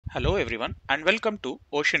Hello everyone and welcome to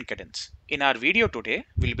Ocean Cadence. In our video today,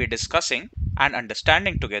 we'll be discussing and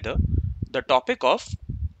understanding together the topic of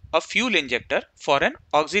a fuel injector for an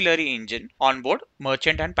auxiliary engine on board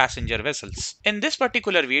merchant and passenger vessels. In this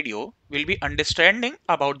particular video, we'll be understanding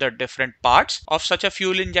about the different parts of such a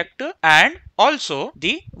fuel injector and also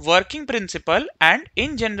the working principle and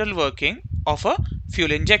in general working of a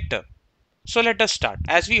fuel injector. So let us start.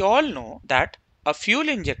 As we all know that a fuel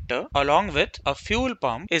injector along with a fuel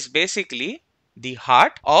pump is basically the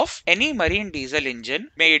heart of any marine diesel engine,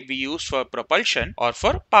 may it be used for propulsion or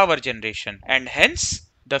for power generation, and hence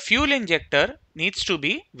the fuel injector needs to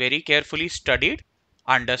be very carefully studied,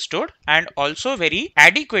 understood, and also very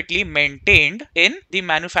adequately maintained in the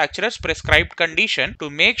manufacturer's prescribed condition to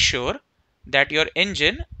make sure that your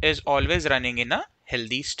engine is always running in a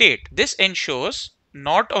healthy state. This ensures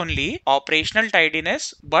not only operational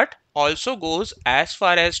tidiness but also goes as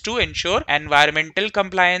far as to ensure environmental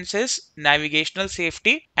compliances, navigational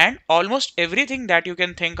safety, and almost everything that you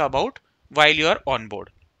can think about while you are on board.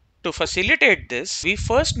 To facilitate this, we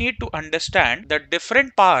first need to understand the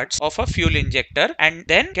different parts of a fuel injector and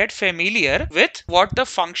then get familiar with what the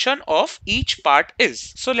function of each part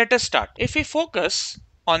is. So let us start. If we focus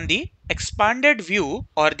on the expanded view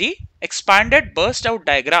or the expanded burst out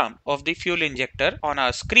diagram of the fuel injector on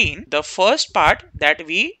our screen, the first part that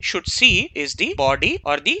we should see is the body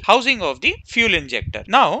or the housing of the fuel injector.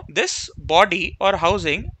 Now, this body or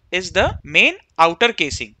housing is the main outer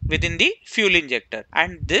casing within the fuel injector,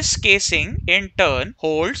 and this casing in turn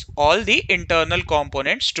holds all the internal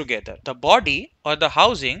components together. The body or the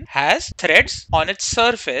housing has threads on its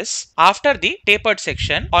surface after the tapered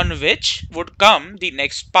section, on which would come the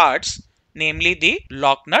next parts, namely the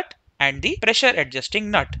lock nut and the pressure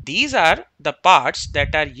adjusting nut. These are the parts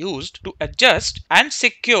that are used to adjust and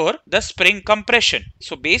secure the spring compression.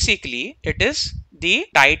 So basically it is the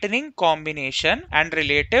tightening combination and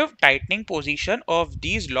relative tightening position of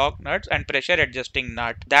these lock nuts and pressure adjusting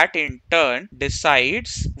nut that in turn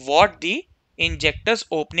decides what the injector's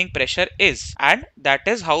opening pressure is, and that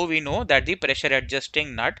is how we know that the pressure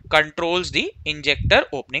adjusting nut controls the injector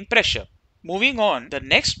opening pressure. Moving on, the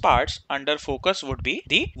next parts under focus would be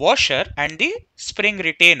the washer and the spring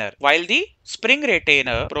retainer. While the spring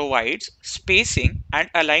retainer provides spacing and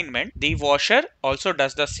alignment, the washer also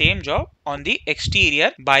does the same job on the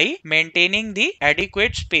exterior by maintaining the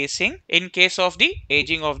adequate spacing in case of the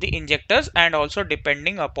aging of the injectors, and also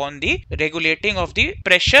depending upon the regulating of the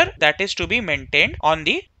pressure that is to be maintained on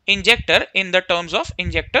the injector in the terms of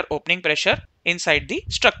injector opening pressure inside the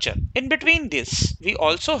structure. In between this, we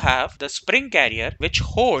also have the spring carrier, which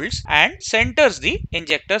holds and centers the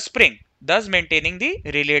injector spring, thus maintaining the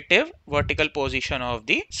relative vertical position of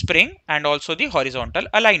the spring and also the horizontal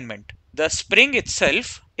alignment. The spring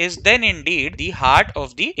itself is then indeed the heart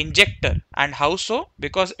of the injector. And how so?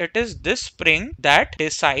 Because it is this spring that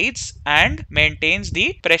decides and maintains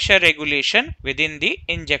the pressure regulation within the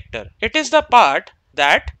injector. It is the part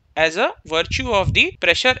that, as a virtue of the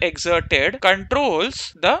pressure exerted,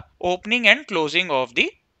 controls the opening and closing of the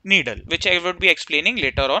needle, which I would be explaining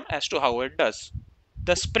later on as to how it does.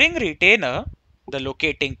 The spring retainer, the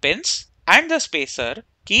locating pins, and the spacer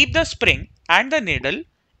keep the spring and the needle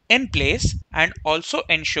in place and also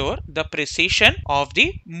ensure the precision of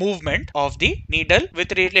the movement of the needle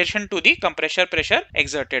with relation to the compressor pressure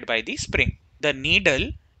exerted by the spring. The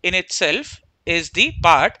needle in itself is the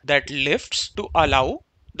part that lifts to allow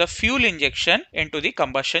the fuel injection into the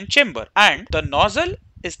combustion chamber, and the nozzle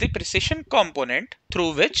is the precision component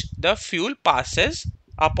through which the fuel passes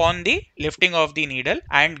upon the lifting of the needle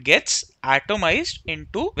and gets atomized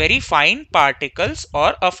into very fine particles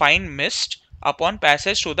or a fine mist upon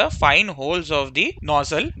passage through the fine holes of the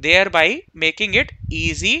nozzle, thereby making it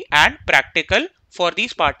easy and practical for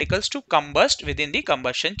these particles to combust within the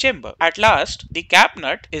combustion chamber. At last, the cap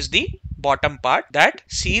nut is the bottom part that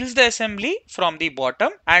seals the assembly from the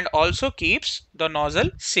bottom and also keeps the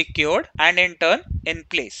nozzle secured and in turn in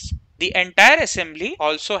place. The entire assembly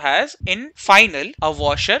also has in final a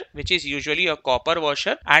washer, which is usually a copper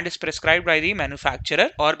washer and is prescribed by the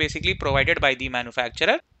manufacturer or basically provided by the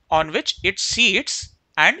manufacturer, on which it seats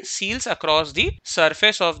and seals across the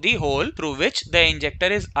surface of the hole through which the injector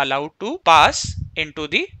is allowed to pass into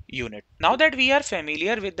the unit. Now that we are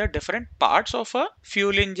familiar with the different parts of a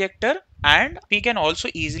fuel injector, and we can also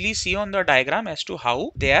easily see on the diagram as to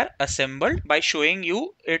how they are assembled by showing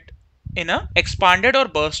you it in a expanded or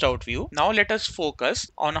burst out view. Now let us focus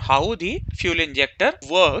on how the fuel injector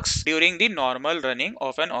works during the normal running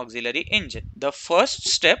of an auxiliary engine. The first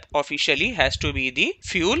step officially has to be the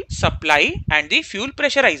fuel supply and the fuel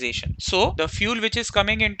pressurization. So the fuel which is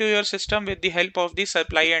coming into your system with the help of the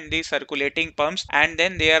supply and the circulating pumps, and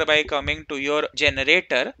then thereby coming to your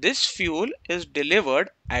generator, this fuel is delivered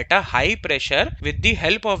at a high pressure with the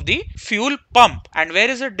help of the fuel pump. And where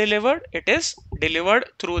is it delivered? It is delivered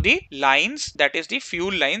through the lines, that is the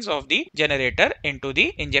fuel lines of the generator, into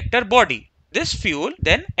the injector body. This fuel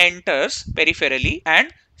then enters peripherally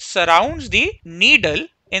and surrounds the needle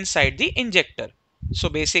inside the injector. So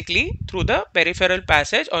basically, through the peripheral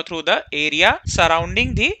passage or through the area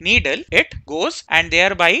surrounding the needle, it goes and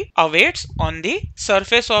thereby awaits on the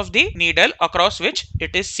surface of the needle across which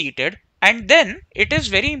it is seated. And then it is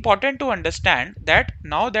very important to understand that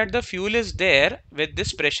now that the fuel is there with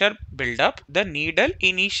this pressure buildup, the needle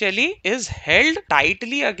initially is held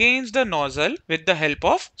tightly against the nozzle with the help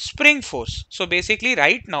of spring force. So basically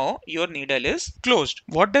right now your needle is closed.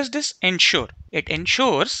 What does this ensure? It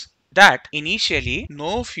ensures that initially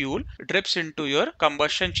no fuel drips into your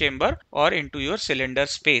combustion chamber or into your cylinder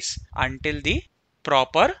space until the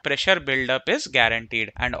proper pressure buildup is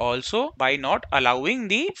guaranteed. And also, by not allowing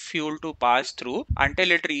the fuel to pass through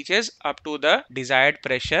until it reaches up to the desired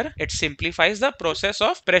pressure, it simplifies the process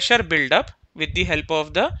of pressure buildup with the help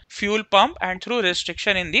of the fuel pump and through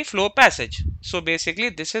restriction in the flow passage. So basically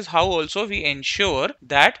this is how also we ensure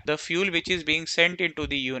that the fuel which is being sent into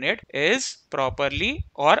the unit is properly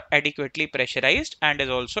or adequately pressurized and is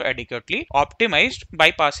also adequately optimized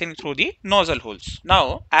by passing through the nozzle holes.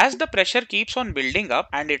 Now, as the pressure keeps on building up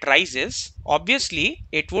and it rises, obviously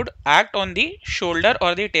it would act on the shoulder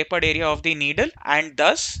or the tapered area of the needle, and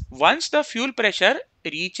thus once the fuel pressure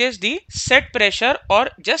reaches the set pressure or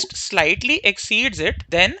just slightly exceeds it,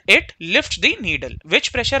 then it lifts the needle.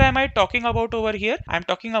 Which pressure am I talking about over here? I am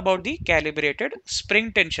talking about the calibrated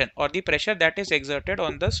spring tension or the pressure that is exerted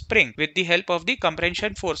on the spring with the help of the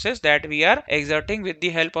compression forces that we are exerting with the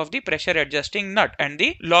help of the pressure adjusting nut and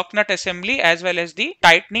the lock nut assembly, as well as the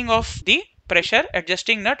tightening of the pressure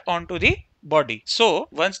adjusting nut onto the body. So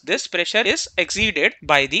once this pressure is exceeded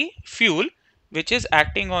by the fuel which is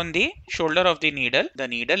acting on the shoulder of the needle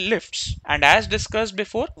lifts. And as discussed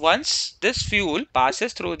before, once this fuel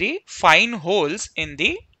passes through the fine holes in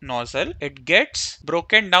the nozzle, it gets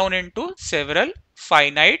broken down into several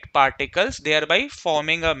finite particles, thereby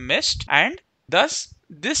forming a mist, and thus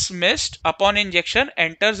this mist upon injection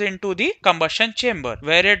enters into the combustion chamber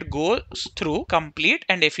where it goes through complete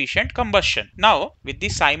and efficient combustion. Now, with the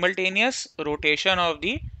simultaneous rotation of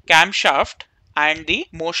the camshaft and the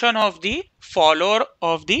motion of the follower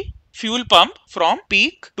of the fuel pump from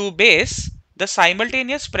peak to base, the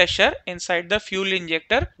simultaneous pressure inside the fuel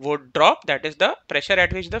injector would drop. That is, the pressure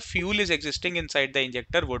at which the fuel is existing inside the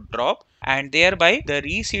injector would drop, and thereby the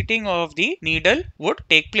reseating of the needle would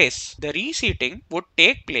take place. The reseating would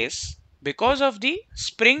take place because of the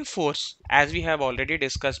spring force, as we have already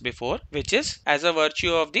discussed before, which is as a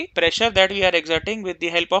virtue of the pressure that we are exerting with the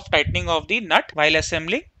help of tightening of the nut while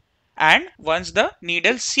assembling. And once the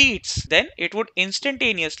needle seats, then it would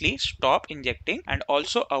instantaneously stop injecting and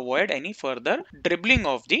also avoid any further dribbling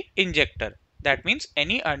of the injector. That means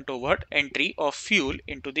any untoward entry of fuel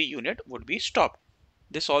into the unit would be stopped.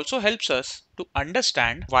 This also helps us to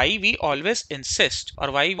understand why we always insist or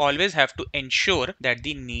why we always have to ensure that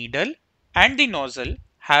the needle and the nozzle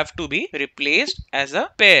have to be replaced as a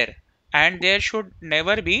pair, and there should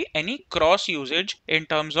never be any cross usage in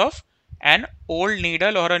terms of an old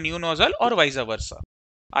needle or a new nozzle or vice versa.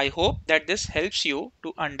 I hope that this helps you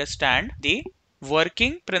to understand the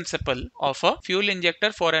working principle of a fuel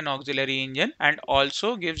injector for an auxiliary engine and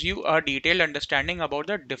also gives you a detailed understanding about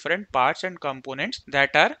the different parts and components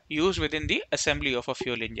that are used within the assembly of a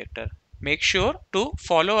fuel injector. Make sure to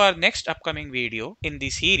follow our next upcoming video in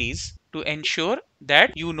the series to ensure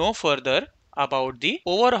that you know further about the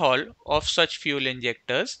overhaul of such fuel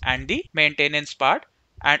injectors and the maintenance part,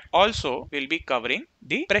 and also we'll be covering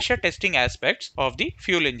the pressure testing aspects of the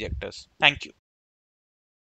fuel injectors. Thank you.